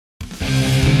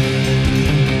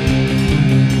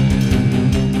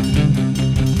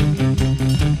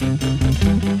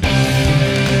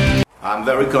I'm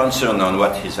very concerned on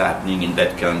what is happening in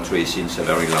that country since a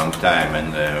very long time,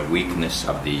 and the weakness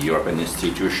of the European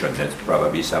institution, that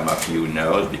probably some of you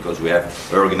know, because we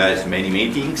have organized many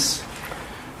meetings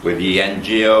with the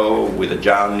NGO, with the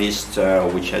journalists,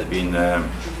 which has been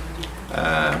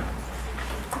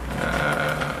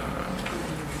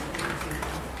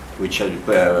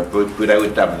put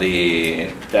out of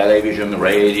the television,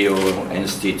 radio,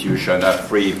 institution of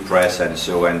free press, and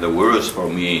so on. The worst for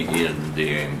me is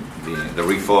the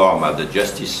reform of the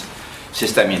justice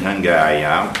system in Hungary.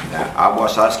 I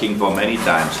was asking for many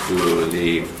times to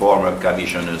the former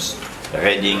commissioners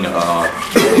Reding or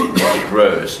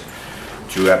Cruz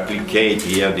to applicate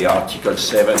here the Article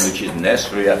 7, which is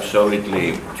necessary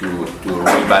absolutely to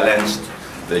rebalance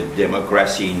the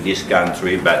democracy in this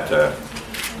country, but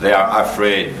they are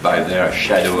afraid by their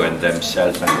shadow and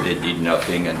themselves, and they did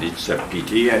nothing, and it's a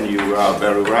pity. And you are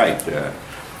very right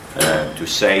to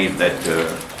say that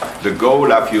the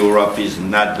goal of Europe is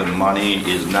not the money,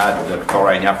 is not the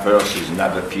foreign affairs, is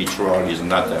not the petrol, is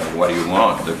not what you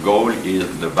want. The goal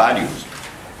is the values,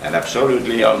 and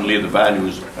absolutely only the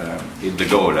values is the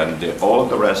goal, and all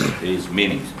the rest is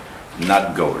meaning,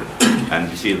 not goal. And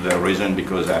this is the reason,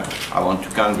 because I want to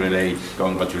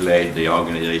congratulate the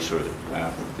organizers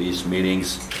of these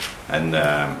meetings, and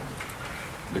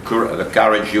the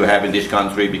courage you have in this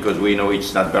country, because we know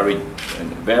it's not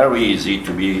very easy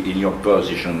to be in your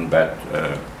position, but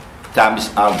times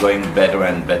are going better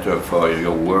and better for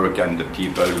your work and the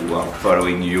people who are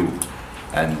following you,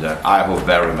 and I hope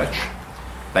very much.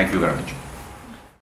 Thank you very much.